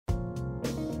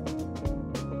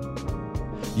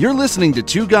You're listening to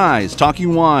Two Guys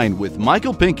Talking Wine with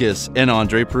Michael Pincus and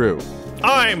Andre Proulx.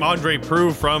 I'm Andre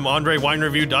Proulx from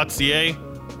AndreWineReview.ca.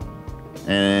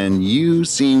 And you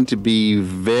seem to be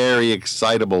very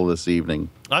excitable this evening.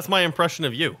 That's my impression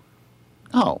of you.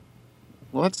 Oh,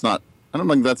 well, that's not. I don't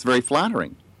think that's very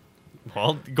flattering.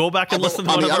 Well, go back and listen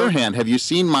to On the other hand, have you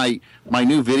seen my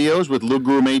new videos with Le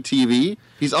Gourmet TV?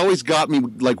 He's always got me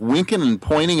like winking and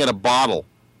pointing at a bottle.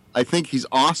 I think he's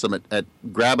awesome at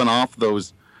grabbing off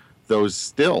those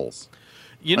stills.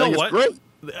 You know what? Great.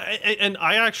 And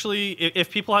I actually,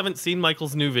 if people haven't seen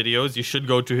Michael's new videos, you should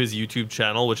go to his YouTube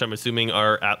channel, which I'm assuming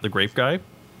are at The Grape Guy.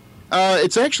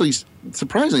 It's actually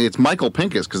surprisingly, it's Michael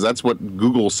Pincus because that's what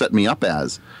Google set me up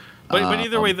as. But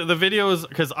either way, the videos,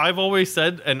 because I've always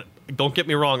said, and don't get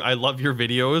me wrong, I love your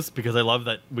videos because I love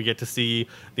that we get to see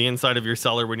the inside of your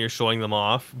cellar when you're showing them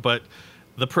off. But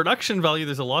the production value,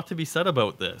 there's a lot to be said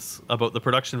about this, about the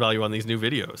production value on these new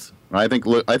videos. I think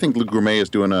Le Gourmet is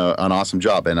doing an awesome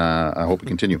job, and I hope we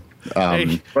continue.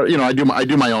 Hey. But I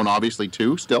do my own obviously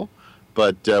too still,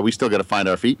 but we still got to find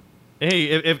our feet. Hey,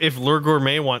 if Le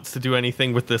Gourmet wants to do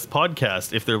anything with this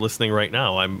podcast, if they're listening right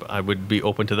now, I would be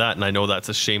open to that, and I know that's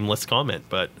a shameless comment,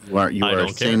 but you are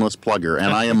a shameless plugger,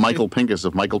 and I am Michael Pincus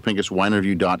of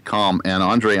MichaelPincusWineReview.com, and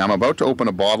Andre, I'm about to open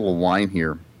a bottle of wine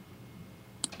here,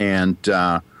 and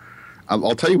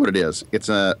I'll tell you what it is. It's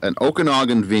an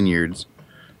Okanagan Vineyards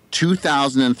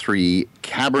 2003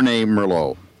 Cabernet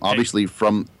Merlot, obviously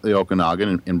from the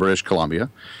Okanagan in British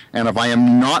Columbia, and if I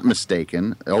am not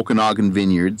mistaken, Okanagan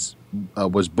Vineyards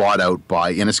was bought out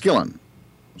by Enniskillen.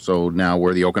 So now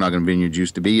where the Okanagan Vineyards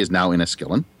used to be is now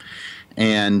Enniskillen.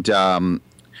 And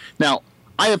now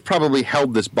I have probably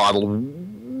held this bottle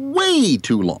way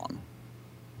too long.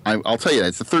 I'll tell you that.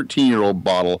 It's a 13-year-old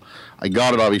bottle. I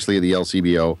got it obviously at the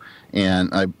LCBO, and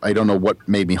I don't know what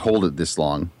made me hold it this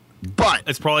long. But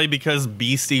it's probably because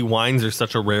BC wines are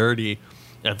such a rarity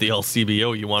at the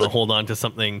LCBO. You want to hold on to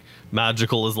something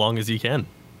magical as long as you can.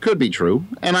 Could be true.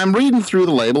 And I'm reading through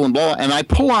the label and blah, and I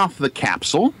pull off the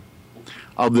capsule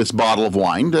of this bottle of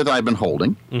wine that I've been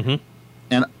holding. Mm-hmm.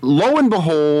 And lo and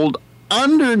behold,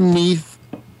 underneath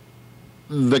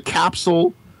the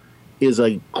capsule is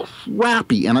a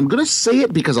crappy, and I'm going to say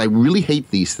it because I really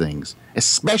hate these things,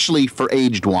 especially for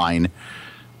aged wine,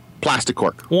 plastic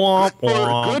cork.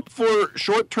 Good for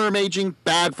short-term aging,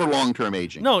 bad for long-term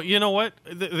aging. No, you know what?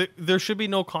 There should be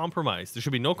no compromise. There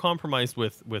should be no compromise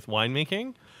with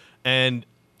winemaking, and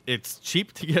it's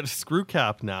cheap to get a screw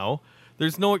cap now.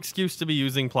 There's no excuse to be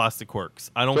using plastic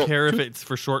corks. I don't care if it's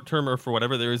for short-term or for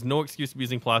whatever. There is no excuse to be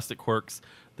using plastic corks.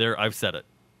 There, I've said it.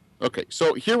 Okay,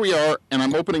 so here we are, and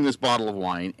I'm opening this bottle of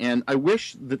wine, and I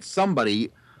wish that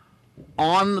somebody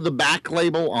on the back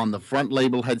label, on the front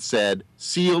label, had said,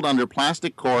 sealed under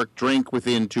plastic cork, drink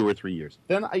within 2 or 3 years.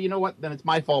 Then, you know what? Then it's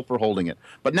my fault for holding it.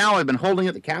 But now I've been holding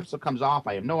it, the capsule comes off,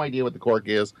 I have no idea what the cork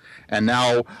is, and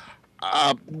now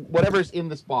whatever's in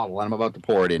this bottle, and I'm about to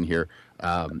pour it in here,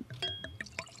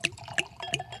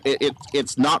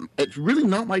 it's really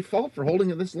not my fault for holding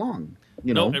it this long.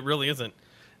 No, it really isn't.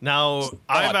 Now,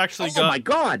 I've actually got... Oh, my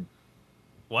God!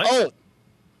 What?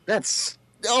 It's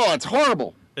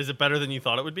horrible. Is it better than you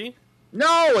thought it would be?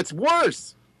 No, it's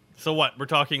worse. So what? We're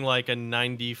talking like a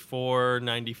 94,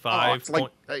 95? It's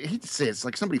like, I hate to say it, it's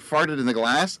like somebody farted in the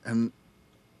glass and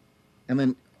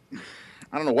then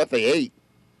I don't know what they ate.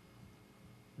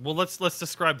 Well, let's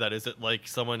describe that. Is it like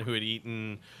someone who had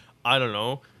eaten, I don't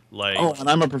know, like... Oh, and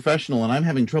I'm a professional and I'm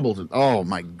having trouble. Oh,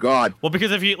 my God. Well,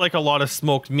 because if you eat like a lot of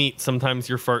smoked meat, sometimes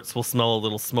your farts will smell a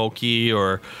little smoky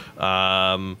or...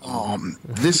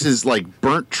 this is like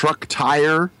burnt truck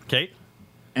tire. Okay.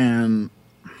 And...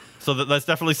 So that's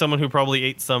definitely someone who probably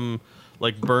ate some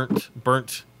like burnt...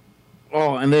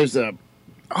 Oh, and there's a...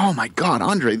 Oh, my God,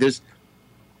 Andre, there's...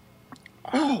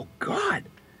 Oh, God.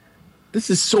 This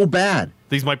is so bad.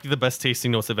 These might be the best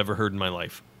tasting notes I've ever heard in my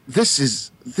life. This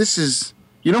is...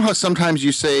 You know how sometimes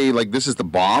you say, like, this is the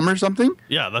bomb or something?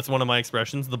 Yeah, that's one of my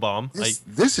expressions, the bomb.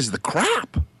 This is the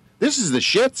crap. This is the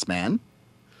shits, man.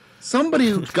 Somebody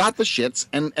who got the shits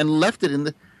and left it in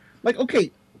the... Like,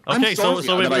 okay, I'm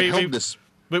sorry that I held this...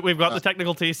 We've got the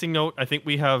technical tasting note. I think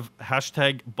we have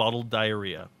 #bottled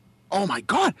diarrhea. Oh, my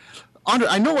God. Andre,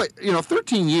 I know,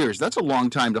 13 years, that's a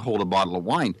long time to hold a bottle of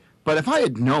wine. But if I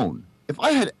had known, if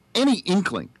I had any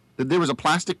inkling that there was a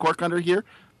plastic cork under here...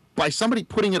 by somebody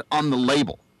putting it on the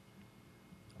label,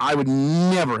 I would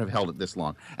never have held it this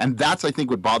long. And that's, I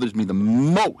think, what bothers me the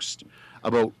most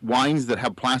about wines that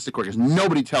have plastic cork is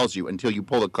nobody tells you until you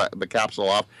pull the capsule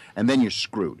off, and then you're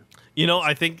screwed.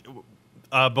 I think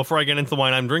before I get into the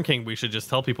wine I'm drinking, we should just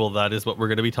tell people that is what we're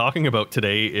going to be talking about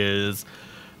today is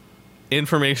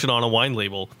information on a wine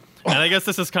label. And I guess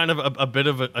this is kind of a bit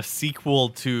of a sequel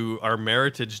to our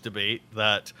Meritage debate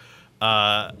that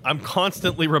I'm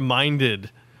constantly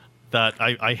reminded that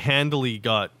I handily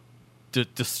got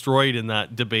destroyed in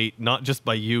that debate, not just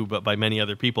by you, but by many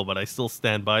other people, but I still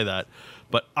stand by that.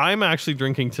 But I'm actually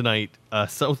drinking tonight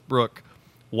Southbrook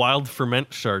Wild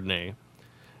Ferment Chardonnay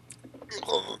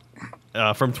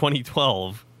from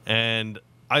 2012, and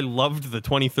I loved the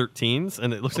 2013s,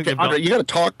 and it looks like Andre, you got to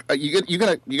talk. You're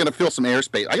gonna fill some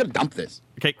airspace. I got to dump this.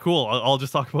 Okay, cool. I'll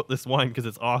just talk about this wine because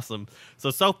it's awesome. So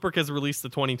Southbrook has released the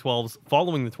 2012s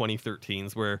following the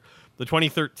 2013s, where the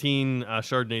 2013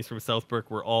 Chardonnays from Southbrook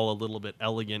were all a little bit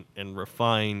elegant and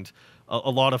refined, a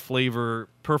lot of flavor,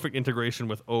 perfect integration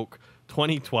with oak.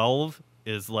 2012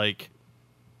 is like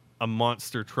a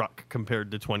monster truck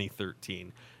compared to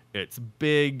 2013. It's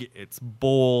big, it's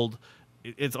bold.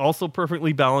 It's also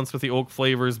perfectly balanced with the oak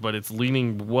flavors, but it's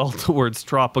leaning well towards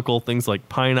tropical things like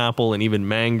pineapple and even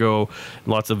mango,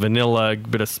 lots of vanilla, a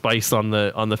bit of spice on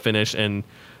the finish. And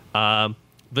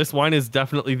this wine is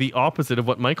definitely the opposite of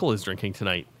what Michael is drinking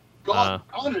tonight. God,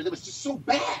 Andre, that was just so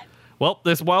bad. Well,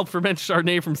 this Wild Ferment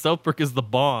Chardonnay from Southbrook is the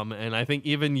bomb, and I think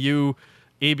even you,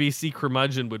 ABC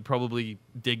curmudgeon, would probably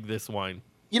dig this wine.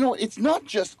 You know, it's not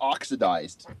just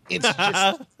oxidized. It's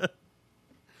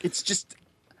just.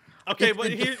 Okay,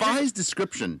 it defies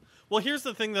description. Well, here's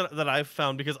the thing that I've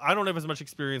found, because I don't have as much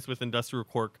experience with industrial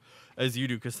cork as you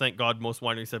do, because thank God most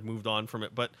wineries have moved on from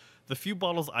it. But the few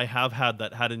bottles I have had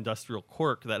that had industrial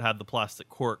cork, that had the plastic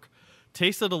cork,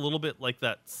 tasted a little bit like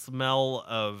that smell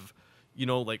of, you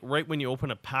know, like right when you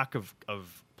open a pack of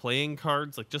playing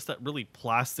cards, like just that really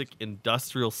plastic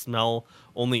industrial smell,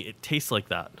 only it tastes like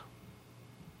that.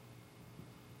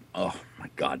 Oh, my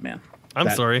God, man. I'm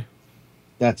sorry.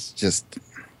 That's just...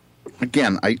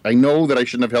 Again, I know that I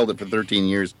shouldn't have held it for 13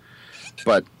 years,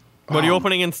 but... What are you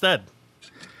opening instead?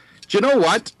 Do you know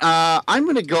what? I'm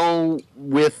going to go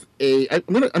with a...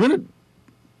 I'm going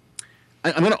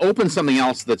to open something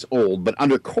else that's old, but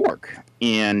under cork.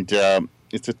 And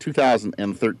it's a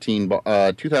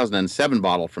 2007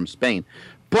 bottle from Spain.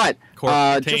 But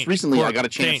just recently I got a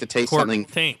chance to taste something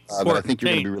that I think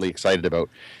you're going to be really excited about.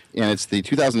 And it's the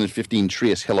 2015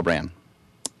 Trius Hillebrand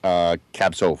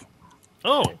Cab Sauv.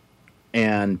 Oh.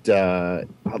 And I'll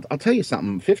tell you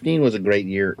something. 15 was a great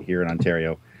year here in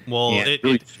Ontario. Well,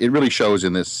 it really shows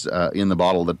in this in the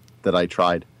bottle that I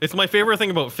tried. It's my favorite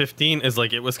thing about 15 is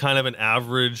like it was kind of an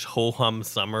average ho-hum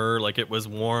summer. Like it was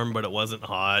warm, but it wasn't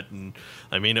hot, and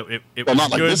I mean it was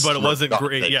not good, like but it wasn't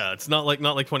great. Yeah, it's not like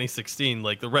 2016.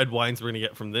 Like the red wines we're gonna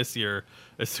get from this year,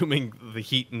 assuming the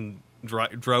heat and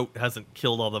drought hasn't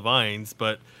killed all the vines,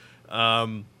 but.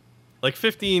 Like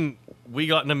 15, we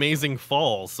got an amazing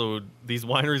fall, so these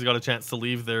wineries got a chance to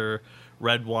leave their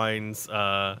red wines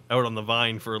out on the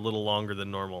vine for a little longer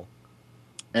than normal.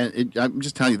 And I'm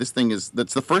just telling you,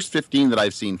 that's the first 15 that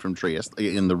I've seen from Trius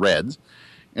in the reds.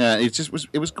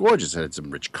 It was gorgeous. It had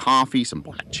some rich coffee, some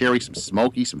black cherry, some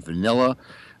smoky, some vanilla.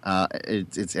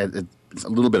 It's a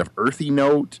little bit of earthy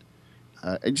note.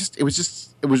 It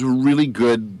was a really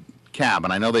good cab.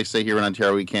 And I know they say here in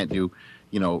Ontario we can't do,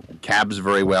 cabs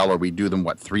very well, or we do them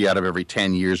 3 out of every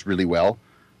 10 years really well.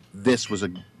 This was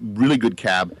a really good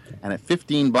cab, and at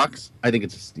 $15, I think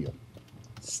it's a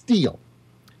steal.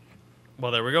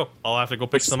 Well, there we go. I'll have to go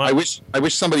pick some up. I wish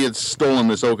somebody had stolen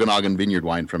this Okanagan Vineyard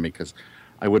wine from me, because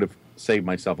I would have saved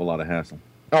myself a lot of hassle.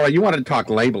 All right, you wanted to talk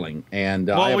labeling, and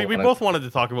we both wanted to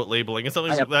talk about labeling. It's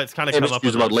something that's kind of come up.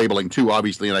 About labeling too,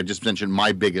 obviously, and I just mentioned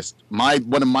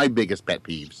one of my biggest pet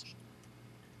peeves.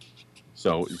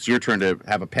 So it's your turn to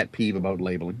have a pet peeve about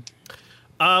labeling.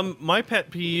 My pet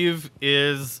peeve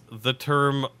is the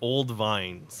term old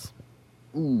vines.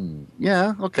 Ooh,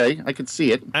 yeah, okay, I can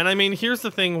see it. And I mean, here's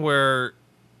the thing where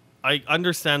I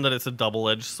understand that it's a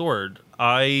double-edged sword.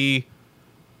 I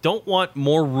don't want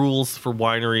more rules for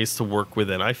wineries to work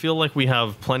within. I feel like we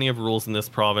have plenty of rules in this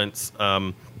province.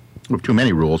 We have too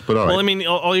many rules, but all right. Well, I mean,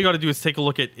 all you got to do is take a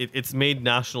look at it. It's made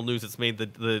national news. It's made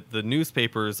the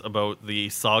newspapers about the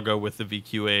saga with the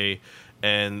VQA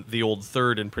and the Old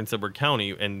Third in Prince Edward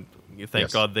County, and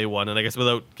thank God they won. And I guess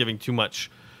without giving too much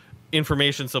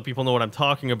information so people know what I'm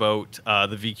talking about,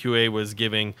 the VQA was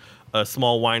giving a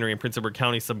small winery in Prince Edward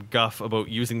County some guff about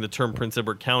using the term Prince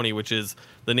Edward County, which is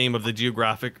the name of the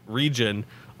geographic region,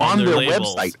 on their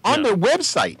labels. Website. On their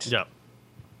website. Yeah.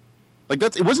 Like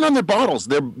it wasn't on their bottles.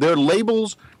 Their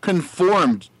labels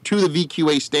conformed to the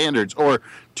VQA standards, or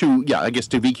to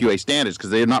VQA standards, because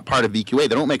they're not part of VQA.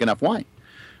 They don't make enough wine.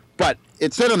 But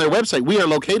it said on their website, we are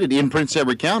located in Prince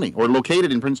Edward County, or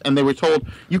located in Prince, and they were told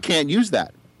you can't use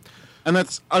that. And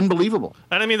that's unbelievable.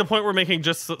 And I mean, the point we're making,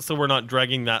 just so we're not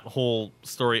dragging that whole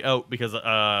story out, because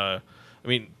I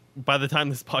mean, by the time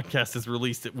this podcast is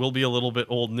released, it will be a little bit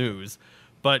old news.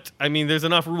 But I mean, there's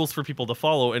enough rules for people to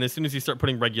follow, and as soon as you start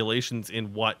putting regulations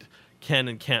in what can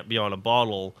and can't be on a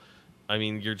bottle, I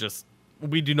mean,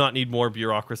 we do not need more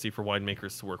bureaucracy for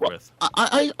winemakers to work with.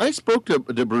 I spoke to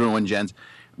Bruno and Jens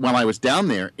while I was down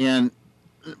there, and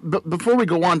before we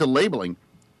go on to labeling,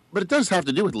 but it does have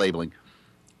to do with labeling.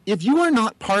 If you are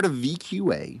not part of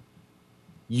VQA,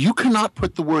 you cannot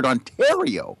put the word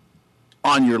Ontario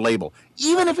on your label,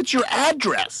 even if it's your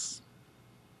address.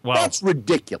 Wow. That's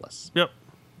ridiculous. Yep.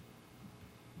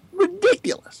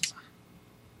 Ridiculous.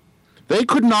 They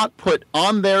could not put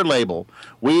on their label,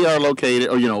 we are located,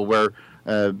 or, we're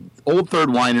Old Third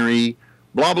Winery,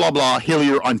 blah, blah, blah,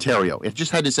 Hillier, Ontario. It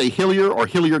just had to say Hillier or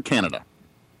Hillier, Canada.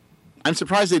 I'm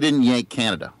surprised they didn't yank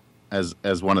Canada as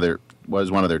one of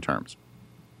their terms.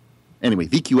 Anyway,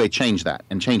 VQA changed that,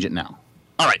 and change it now.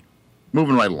 All right,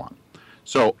 moving right along.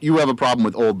 So you have a problem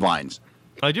with old vines.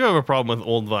 I do have a problem with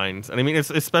old vines. And I mean,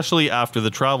 it's especially after the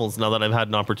travels, now that I've had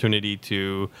an opportunity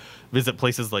to visit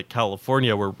places like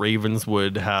California where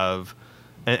Ravenswood have,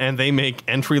 and they make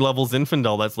entry-level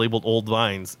Zinfandel that's labeled old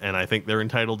vines. And I think they're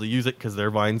entitled to use it because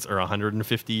their vines are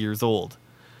 150 years old.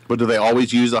 But do they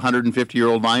always use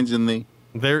 150-year-old vines in the...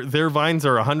 Their vines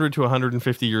are 100 to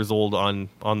 150 years old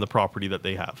on the property that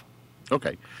they have.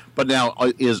 Okay. But now,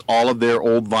 is all of their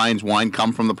old vines wine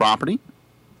come from the property?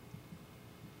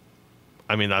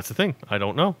 I mean, that's the thing. I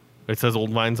don't know. It says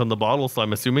old vines on the bottle, so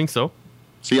I'm assuming so.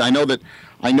 See, I know that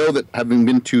having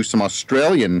been to some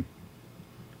Australian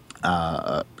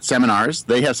seminars,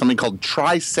 they have something called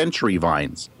tri-century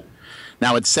vines.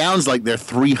 Now, it sounds like they're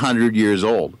 300 years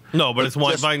old. No, but it's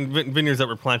vineyards that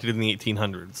were planted in the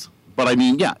 1800s. But I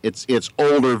mean, yeah, it's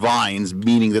older vines,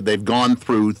 meaning that they've gone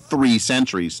through 3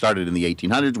 centuries. Started in the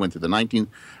 1800s, went through the 19th,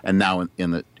 and now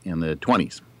in the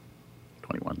 20s,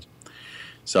 21s.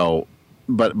 So,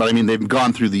 but I mean, they've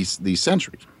gone through these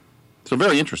centuries. So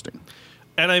very interesting.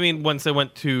 And I mean, when I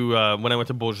went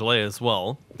to Beaujolais as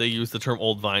well, they use the term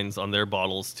old vines on their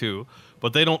bottles too.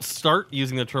 But they don't start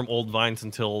using the term old vines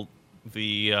until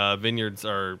the vineyards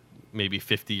are maybe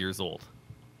 50 years old.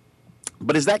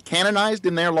 But is that canonized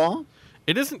in their law?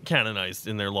 It isn't canonized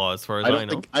in their law, as far as I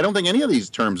know. I don't think any of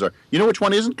these terms are. You know which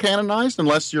one isn't canonized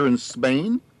unless you're in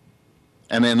Spain?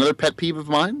 And another pet peeve of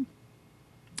mine?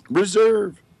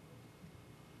 Reserve.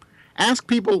 Ask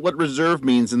people what reserve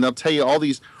means, and they'll tell you all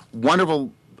these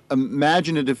wonderful,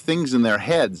 imaginative things in their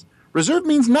heads. Reserve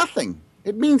means nothing.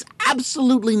 It means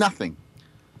absolutely nothing.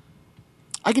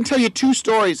 I can tell you 2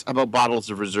 stories about bottles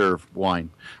of reserve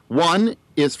wine. One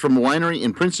is from a winery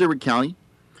in Prince Edward County,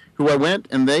 who I went,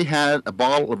 and they had a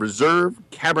bottle of reserve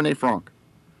Cabernet Franc.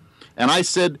 And I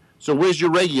said, so where's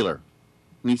your regular?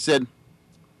 And he said,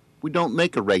 we don't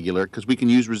make a regular because we can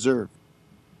use reserve.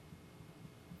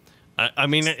 I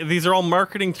mean, these are all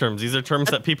marketing terms. These are terms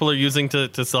that people are using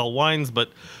to sell wines. But,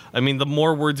 I mean, the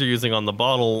more words you're using on the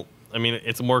bottle, I mean,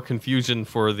 it's more confusion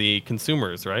for the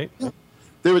consumers, right? Yeah.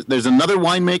 There's another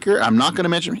winemaker, I'm not going to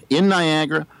mention, in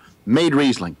Niagara, made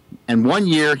Riesling. And one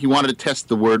year he wanted to test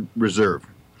the word reserve.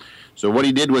 So what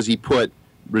he did was he put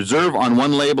reserve on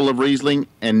one label of Riesling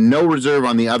and no reserve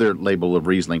on the other label of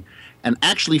Riesling, and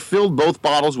actually filled both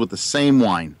bottles with the same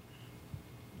wine.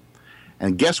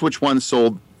 And guess which one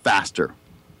sold faster?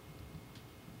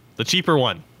 The cheaper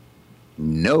one.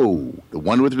 No, the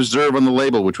one with reserve on the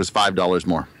label, which was $5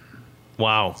 more.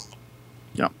 Wow.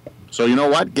 Yeah. So you know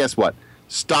what? Guess what?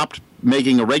 Stopped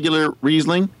making a regular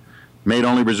Riesling, made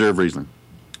only reserve Riesling.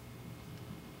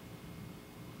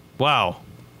 Wow.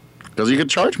 Because you could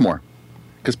charge more.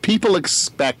 Because people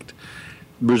expect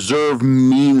reserve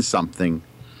means something.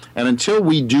 And until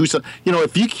we do so,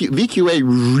 if VQA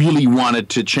really wanted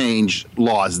to change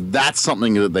laws, that's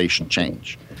something that they should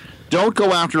change. Don't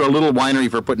go after a little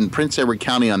winery for putting Prince Edward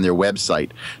County on their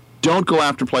website. Don't go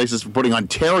after places for putting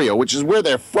Ontario, which is where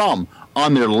they're from,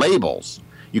 on their labels.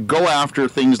 You go after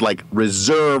things like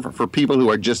reserve for people who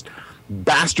are just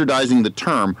bastardizing the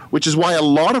term, which is why a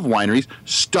lot of wineries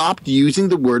stopped using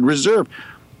the word reserve.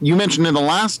 You mentioned in the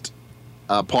last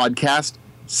podcast,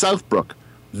 Southbrook.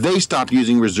 They stopped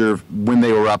using reserve when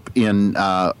they were up in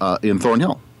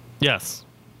Thornhill. Yes.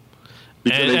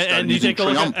 Because they started using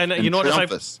Triumph and you know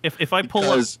what? If I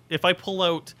pull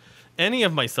out any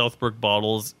of my Southbrook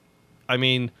bottles, I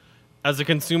mean, as a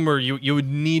consumer, you would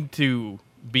need to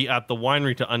be at the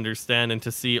winery to understand and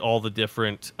to see all the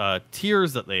different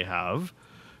tiers that they have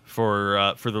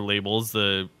for the labels,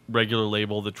 the regular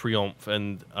label, the Triumph,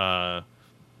 and I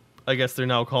guess they're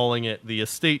now calling it the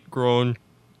estate grown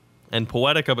and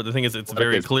Poetica, but the thing is, it's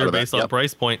very clear based on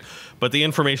price point. But the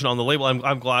information on the label,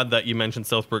 I'm glad that you mentioned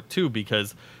Southbrook too,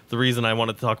 because the reason I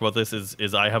wanted to talk about this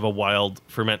is I have a wild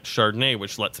ferment Chardonnay,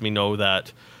 which lets me know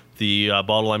that the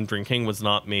bottle I'm drinking was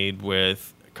not made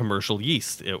with commercial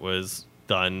yeast. It was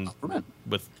done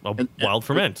with a wild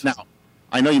ferment. Now,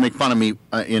 I know you make fun of me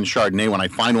in Chardonnay when I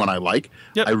find one I like.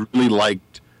 Yep. I really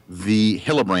liked the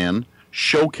Hillebrand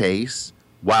Showcase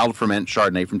Wild Ferment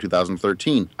Chardonnay from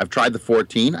 2013. I've tried the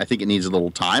 14. I think it needs a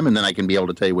little time, and then I can be able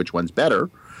to tell you which one's better.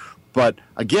 But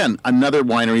again, another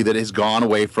winery that has gone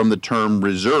away from the term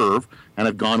reserve and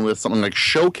have gone with something like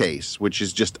Showcase, which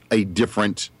is just a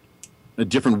different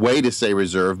way to say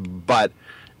reserve. But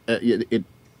it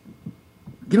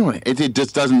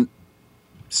just doesn't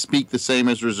speak the same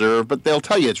as reserve. But they'll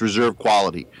tell you it's reserve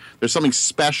quality. There's something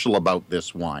special about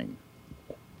this wine.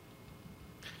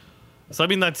 So, I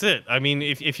mean, that's it. I mean,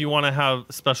 if you want to have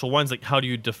special wines, like, how do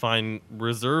you define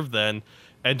reserve then?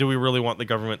 And do we really want the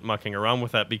government mucking around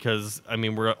with that? Because, I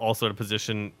mean, we're also in a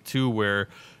position, too, where,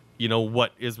 you know,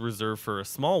 what is reserved for a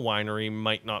small winery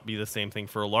might not be the same thing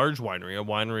for a large winery. A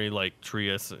winery like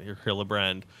Trius or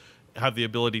Hillebrand have the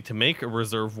ability to make a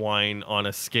reserve wine on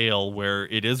a scale where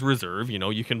it is reserve. You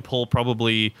know, you can pull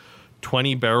probably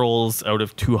 20 barrels out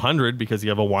of 200 because you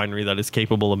have a winery that is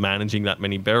capable of managing that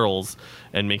many barrels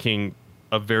and making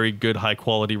a very good high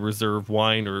quality reserve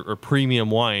wine or premium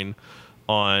wine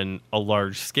on a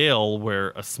large scale, where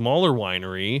a smaller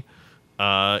winery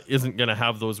isn't going to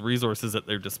have those resources at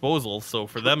their disposal. So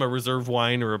for them, a reserve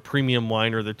wine or a premium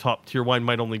wine or the top tier wine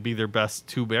might only be their best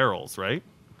 2 barrels, right?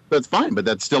 That's fine, but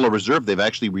that's still a reserve. They've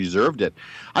actually reserved it.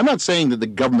 I'm not saying that the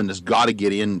government has got to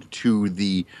get into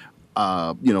the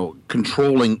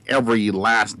controlling every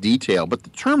last detail, but the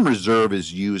term reserve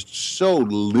is used so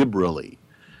liberally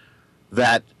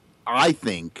that I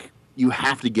think you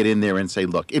have to get in there and say,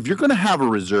 look, if you're going to have a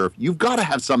reserve, you've got to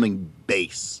have something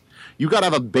base. You've got to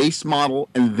have a base model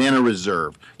and then a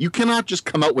reserve. You cannot just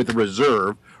come out with a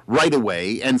reserve right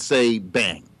away and say,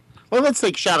 bang. Well, let's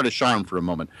take Chateau de Charme for a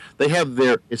moment. They have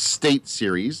their estate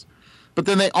series, but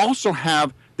then they also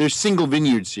have their single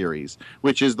vineyard series,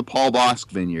 which is the Paul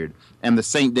Bosque Vineyard and the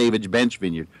St. David's Bench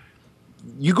Vineyard.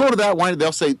 You go to that wine,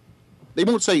 they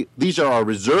won't say these are our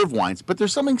reserve wines, but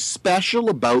there's something special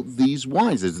about these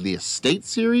wines. There's the estate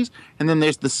series, and then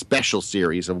there's the special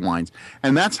series of wines.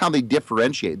 And that's how they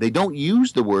differentiate. They don't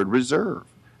use the word reserve.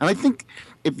 And I think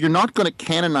if you're not going to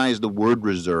canonize the word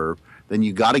reserve, then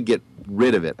you got to get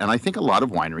rid of it. And I think a lot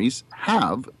of wineries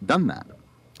have done that.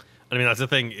 I mean, that's the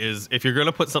thing, is if you're going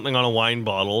to put something on a wine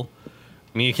bottle,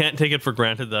 I mean, you can't take it for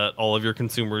granted that all of your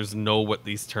consumers know what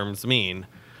these terms mean.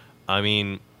 I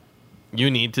mean, you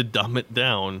need to dumb it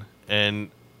down. And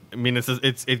I mean,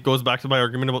 it goes back to my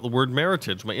argument about the word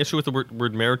meritage. My issue with the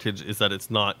word meritage is that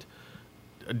it's not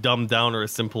dumbed down or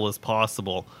as simple as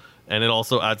possible. And it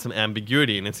also adds some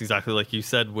ambiguity. And it's exactly like you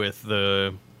said with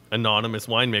the anonymous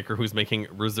winemaker who's making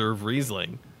reserve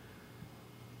Riesling.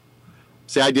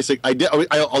 See, I'll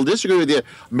disagree with you.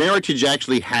 Meritage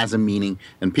actually has a meaning,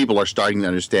 and people are starting to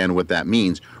understand what that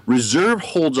means. Reserve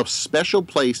holds a special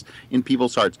place in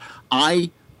people's hearts.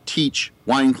 I teach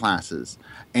wine classes,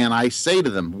 and I say to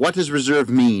them, what does reserve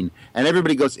mean? And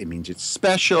everybody goes, it means it's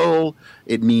special.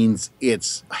 It means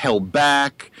it's held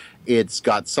back. It's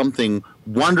got something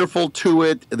wonderful to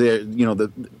it.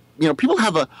 People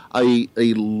have a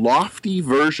lofty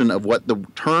version of what the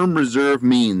term reserve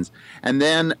means, and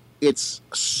then it's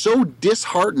so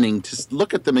disheartening to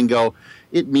look at them and go,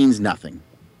 it means nothing.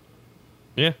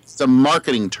 Yeah. It's a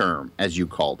marketing term, as you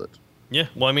called it. Yeah,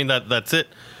 well, I mean, that's it.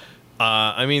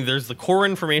 I mean, there's the core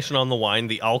information on the wine,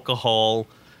 the alcohol,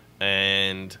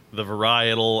 and the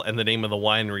varietal, and the name of the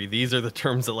winery. These are the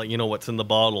terms that let you know what's in the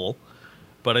bottle.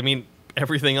 But, I mean,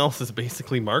 everything else is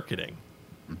basically marketing.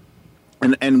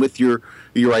 And with your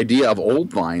idea of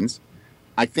old vines,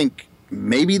 I think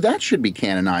maybe that should be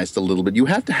canonized a little bit. You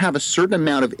have to have a certain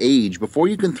amount of age before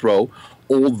you can throw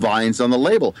old vines on the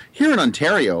label. Here in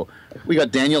Ontario, we got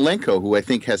Daniel Lenko, who I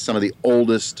think has some of the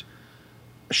oldest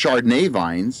Chardonnay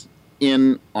vines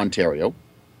in Ontario.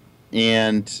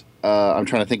 And I'm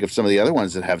trying to think of some of the other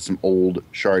ones that have some old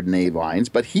Chardonnay vines,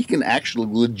 but he can actually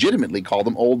legitimately call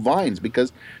them old vines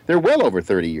because they're well over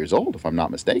 30 years old, if I'm not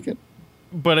mistaken.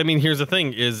 But I mean, here's the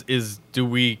thing: is do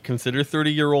we consider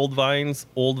 30-year-old vines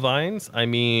old vines? I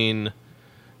mean,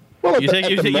 well, you take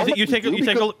a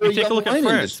look at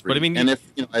France. But I mean, and if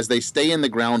as they stay in the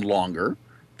ground longer,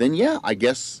 then yeah, I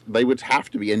guess they would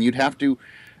have to be, and you'd have to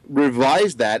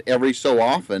revise that every so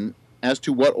often as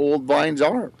to what old vines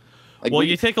are. Like, Well,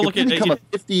 you take a look if at you become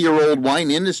a 50-year-old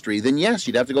wine industry, then yes,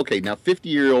 you'd have to go, okay, now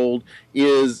 50-year-old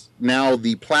is now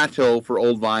the plateau for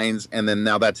old vines, and then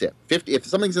now that's it. 50, if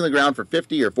something's in the ground for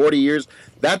 50 or 40 years,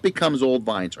 that becomes old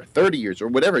vines, or 30 years, or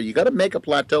whatever. You got to make a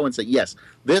plateau and say, yes,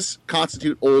 this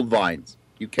constitute old vines.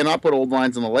 You cannot put old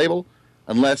vines on the label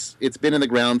unless it's been in the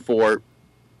ground for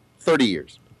 30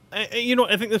 years. I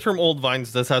think the term old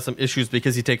vines does have some issues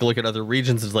because you take a look at other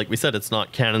regions. It's like we said, it's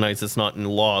not canonized, it's not in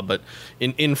law. But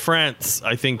in France,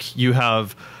 I think you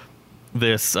have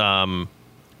this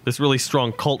this really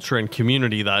strong culture and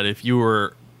community that if you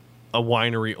were a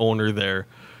winery owner there,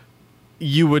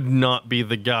 you would not be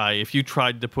the guy. If you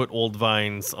tried to put old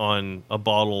vines on a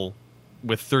bottle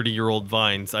with 30-year-old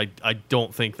vines, I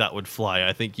don't think that would fly.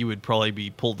 I think you would probably be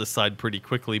pulled aside pretty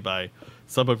quickly by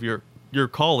some of your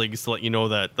colleagues to let you know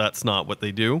that that's not what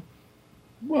they do.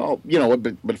 Well,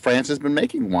 but France has been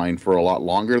making wine for a lot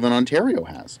longer than Ontario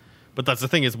has. But that's the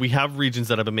thing, is we have regions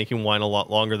that have been making wine a lot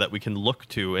longer that we can look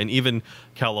to, and even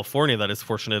California that is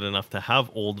fortunate enough to have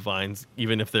old vines,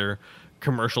 even if their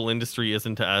commercial industry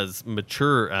isn't as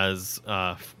mature as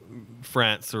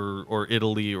France or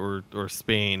Italy or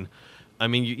Spain. I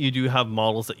mean, you do have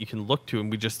models that you can look to,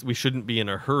 and we shouldn't be in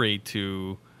a hurry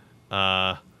to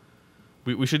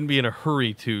we shouldn't be in a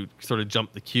hurry to sort of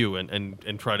jump the queue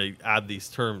and try to add these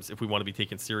terms if we want to be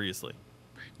taken seriously.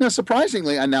 Now,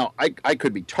 surprisingly, and now I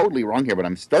could be totally wrong here, but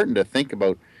I'm starting to think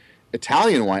about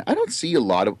Italian wine. I don't see a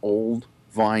lot of old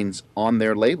vines on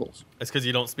their labels. It's because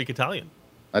you don't speak Italian.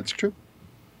 That's true.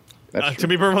 To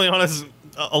be perfectly honest,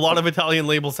 a lot of Italian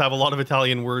labels have a lot of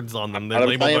Italian words on them. They're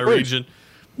labeled by region.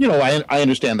 I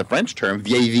understand the French term,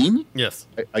 vieille vigne. Yes.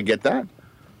 I get that.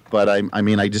 But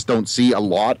I just don't see a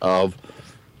lot of,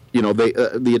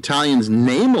 the Italians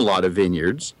name a lot of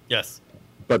vineyards. Yes.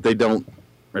 But they don't,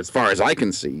 as far as I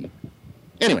can see.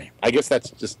 Anyway, I guess that's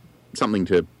just something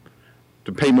to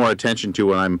pay more attention to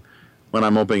when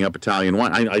I'm opening up Italian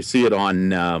wine. I see it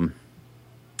on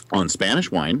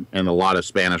Spanish wine, and a lot of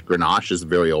Spanish Grenache is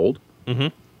very old. Mm-hmm.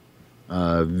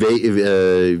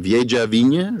 Vieja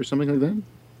Viña or something like that.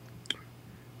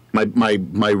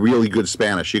 My really good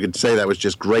Spanish. You could say that was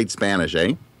just great Spanish,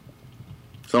 eh?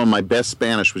 Some of my best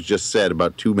Spanish was just said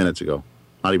about 2 minutes ago.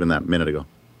 Not even that minute ago.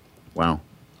 Wow.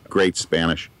 Great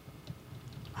Spanish.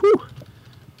 Whew.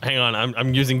 Hang on,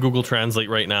 I'm using Google Translate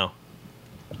right now.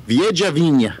 Vieja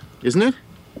Viña, isn't it?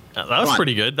 That was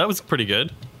pretty good. That was pretty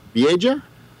good. Vieja?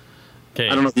 Okay.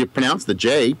 I don't know if you pronounce the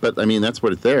J, but I mean, that's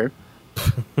what it's there.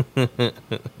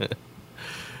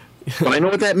 But I know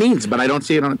what that means, but I don't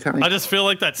see it on Italian. I just feel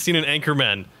like that scene in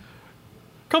Anchorman.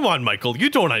 Come on, Michael. You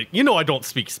know I don't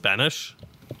speak Spanish.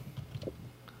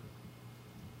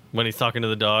 When he's talking to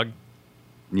the dog.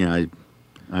 Yeah,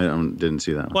 I didn't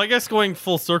see that one. Well, I guess going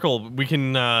full circle, we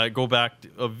can go back to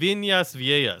Viñas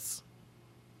Viejas.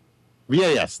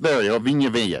 Viejas, there you go. Viña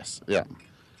Viejas, yeah.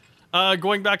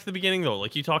 Going back to the beginning, though,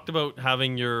 like you talked about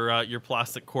having your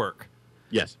plastic cork.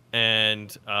 Yes.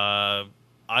 And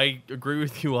I agree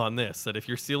with you on this, that if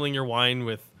you're sealing your wine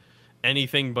with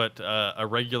anything but a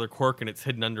regular cork and it's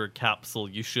hidden under a capsule,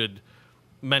 you should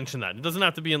mention that. It doesn't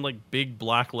have to be in like big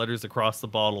black letters across the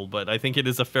bottle, but I think it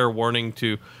is a fair warning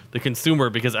to the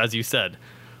consumer because, as you said,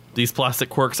 these plastic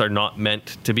corks are not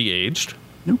meant to be aged.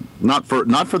 No, not for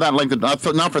that length. Not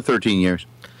for 13 years.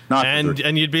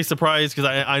 And you'd be surprised because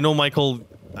I know, Michael,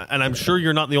 and I'm sure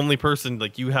you're not the only person.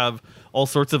 Like, you have all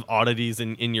sorts of oddities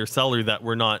in your cellar that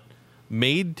were not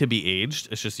made to be aged.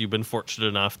 It's just you've been fortunate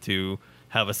enough to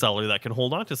have a cellar that can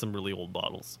hold on to some really old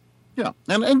bottles. Yeah,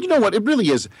 and you know what? It really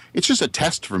is. It's just a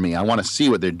test for me. I want to see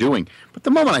what they're doing. But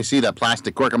the moment I see that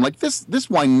plastic cork, I'm like, this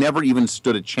wine never even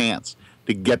stood a chance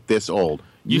to get this old.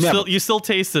 You still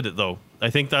tasted it though. I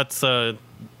think that's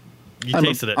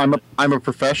tasted it. I'm a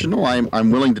professional. I'm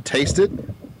willing to taste it,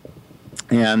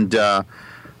 and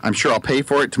I'm sure I'll pay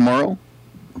for it tomorrow.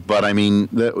 But I mean,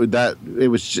 it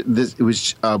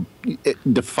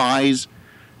defies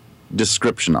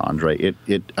description, Andre.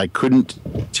 I couldn't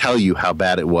tell you how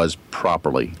bad it was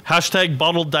properly. #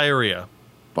 bottled diarrhea.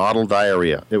 Bottled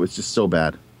diarrhea. It was just so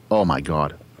bad. Oh my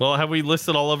God. Well, have we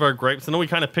listed all of our gripes? I know we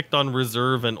kind of picked on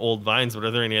reserve and old vines, but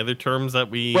are there any other terms that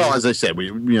we? Well, as I said,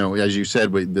 as you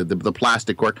said, the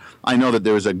plastic cork. I know that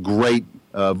there was a great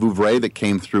Vouvray that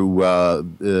came through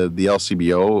the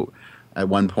LCBO. At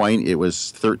one point, it was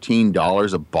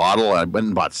 $13 a bottle. I went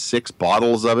and bought 6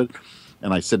 bottles of it.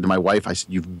 And I said to my wife, I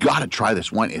said, "You've got to try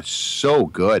this wine. It's so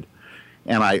good."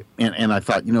 And I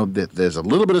thought, that there's a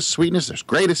little bit of sweetness. There's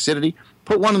great acidity.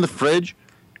 Put one in the fridge,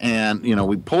 and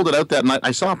we pulled it out that night.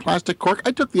 I saw a plastic cork.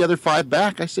 I took the other 5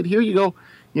 back. I said, "Here you go.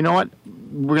 you know what?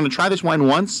 We're going to try this wine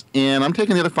once, and I'm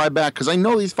taking the other 5 back because I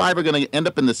know these 5 are going to end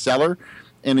up in the cellar,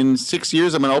 and in 6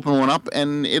 years I'm going to open one up,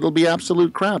 and it'll be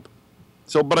absolute crap.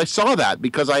 So, but I saw that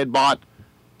because I had bought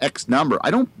X number.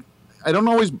 I don't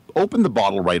always open the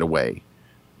bottle right away.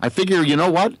 I figure, you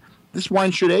know what? This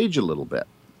wine should age a little bit.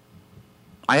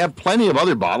 I have plenty of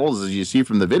other bottles, as you see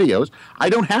from the videos. I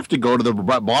don't have to go to the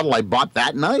bottle I bought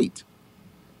that night.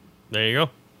 There you go.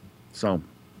 So,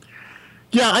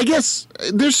 yeah, I guess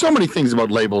there's so many things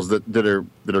about labels that are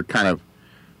kind of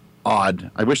odd.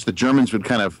 I wish the Germans would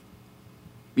kind of,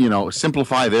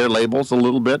 simplify their labels a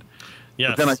little bit.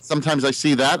 Yes. But then sometimes I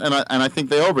see that, and I think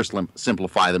they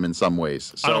oversimplify them in some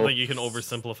ways. So, I don't think you can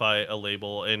oversimplify a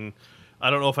label, and I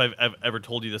don't know if I've ever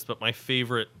told you this, but my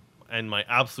favorite and my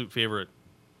absolute favorite,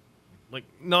 like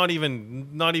not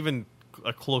even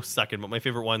a close second, but my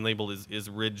favorite wine label is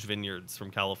Ridge Vineyards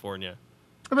from California.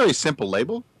 A very simple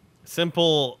label.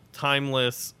 Simple,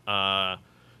 timeless. Right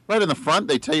in the front,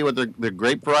 they tell you what their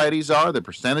grape varieties are, the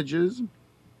percentages.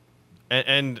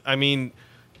 And I mean,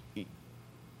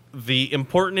 the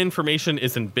important information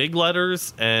is in big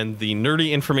letters, and the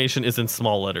nerdy information is in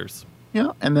small letters.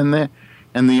 Yeah, and then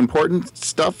the important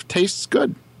stuff tastes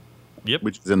good. Yep.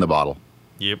 Which is in the bottle.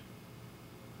 Yep.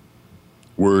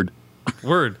 Word.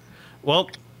 Well,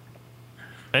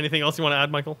 anything else you want to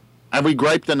add, Michael? Have we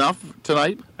griped enough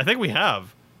tonight? I think we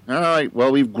have. All right.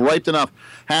 Well, we've griped enough.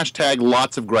 Hashtag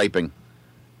lots of griping.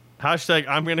 Hashtag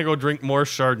I'm going to go drink more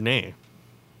Chardonnay.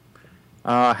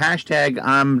 Hashtag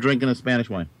I'm drinking a Spanish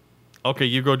wine. Okay,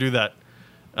 you go do that.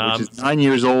 Which is 9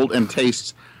 years old and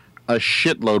tastes a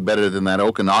shitload better than that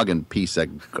Okanagan piece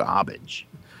of garbage.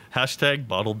 Hashtag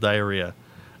bottled diarrhea.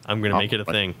 I'm going to make it a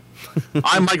thing.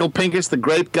 I'm Michael Pinkus, the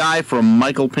grape guy from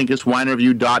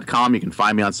michaelpincuswinereview.com. You can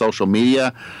find me on social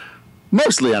media,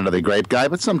 mostly under the grape guy,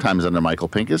 but sometimes under Michael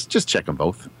Pinkus. Just check them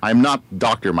both. I'm not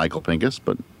Dr. Michael Pinkus,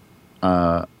 but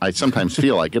I sometimes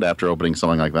feel like it after opening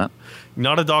something like that.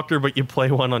 Not a doctor, but you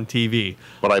play one on TV.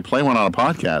 But I play one on a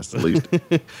podcast, at least.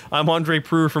 I'm Andre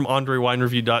Proulx from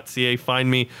AndreWineReview.ca.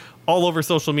 Find me all over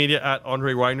social media at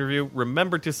Andre Wine Review.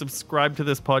 Remember to subscribe to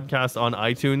this podcast on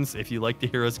iTunes if you like to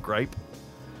hear us gripe.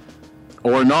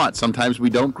 Or not. Sometimes we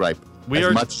don't gripe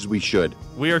as much as we should.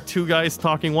 We are two guys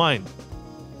talking wine.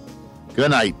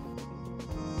 Good night.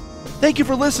 Thank you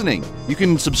for listening. You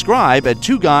can subscribe at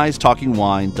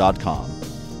twoguystalkingwine.com.